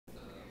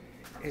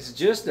It's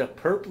just a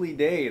purpley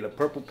day. The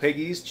purple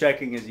piggy's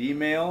checking his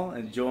email,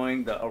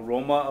 enjoying the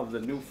aroma of the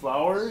new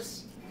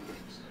flowers.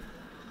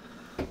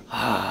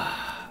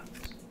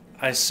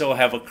 I so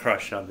have a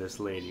crush on this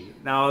lady.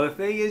 Now the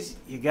thing is,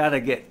 you gotta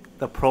get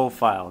the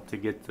profile to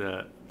get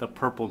the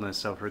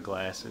purpleness of her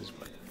glasses,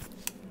 but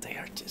they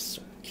are just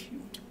so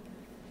cute.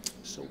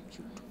 So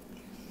cute.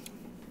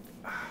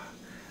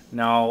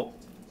 Now,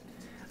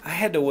 I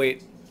had to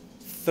wait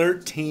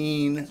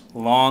 13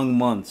 long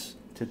months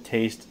to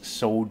taste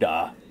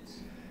soda.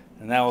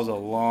 And that was a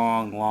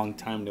long, long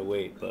time to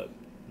wait, but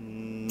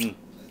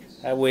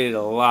I waited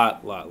a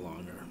lot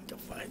longer to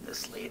find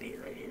this lady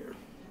right here.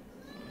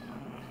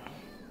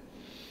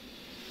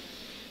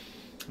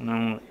 And I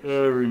want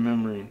every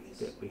memory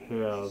that we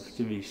have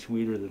to be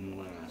sweeter than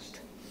the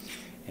last.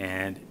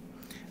 And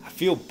I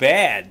feel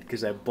bad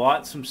because I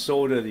bought some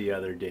soda the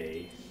other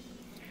day.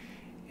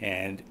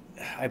 And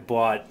I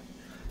bought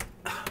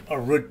a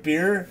root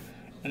beer,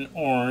 an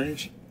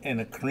orange, and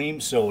a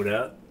cream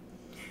soda,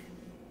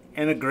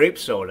 and a grape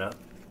soda.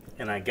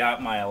 And I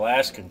got my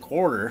Alaskan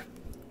quarter.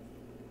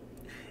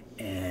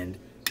 And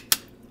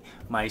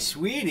my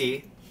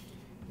sweetie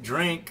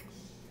drank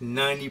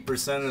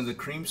 90% of the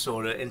cream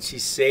soda, and she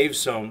saved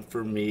some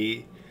for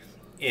me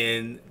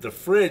in the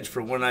fridge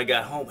for when I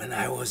got home. And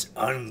I was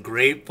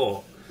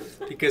ungrateful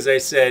because I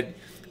said,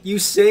 "You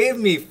saved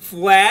me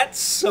flat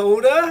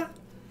soda?"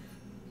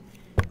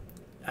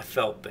 I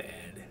felt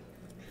bad.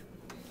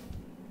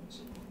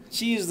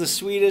 She is the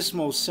sweetest,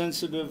 most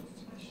sensitive,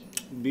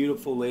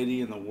 beautiful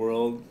lady in the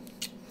world,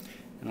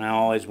 and I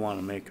always want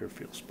to make her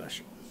feel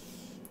special.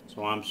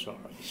 So I'm sorry,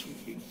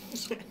 sweetie.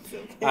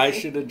 Okay. I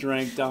should have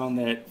drank down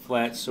that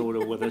flat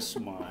soda with a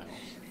smile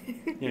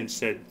and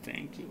said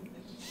thank you.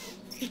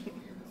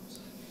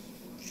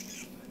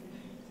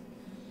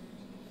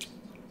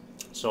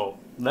 So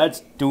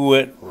let's do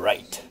it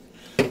right.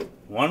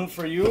 One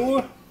for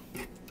you,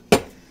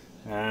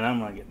 and I'm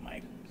gonna get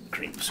my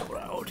cream soda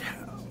out.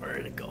 Where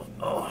did it go?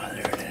 Oh,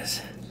 there it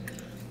is.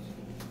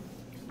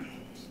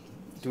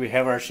 Do we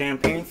have our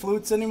champagne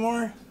flutes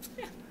anymore?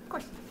 Yeah, of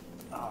course.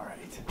 All right.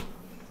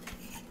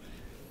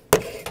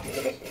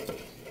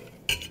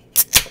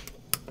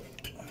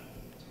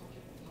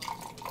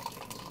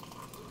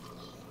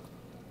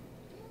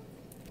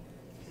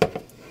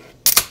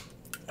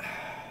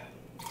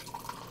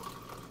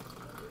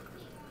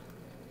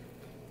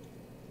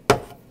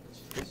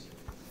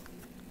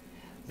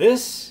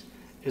 This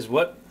is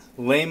what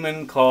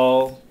laymen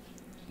call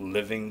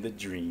living the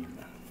dream.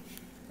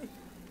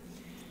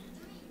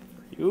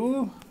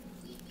 You?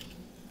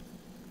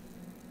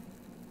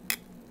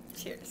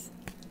 Cheers.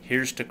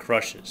 Here's to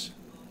crushes.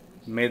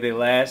 May they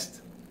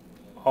last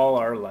all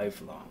our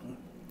life long.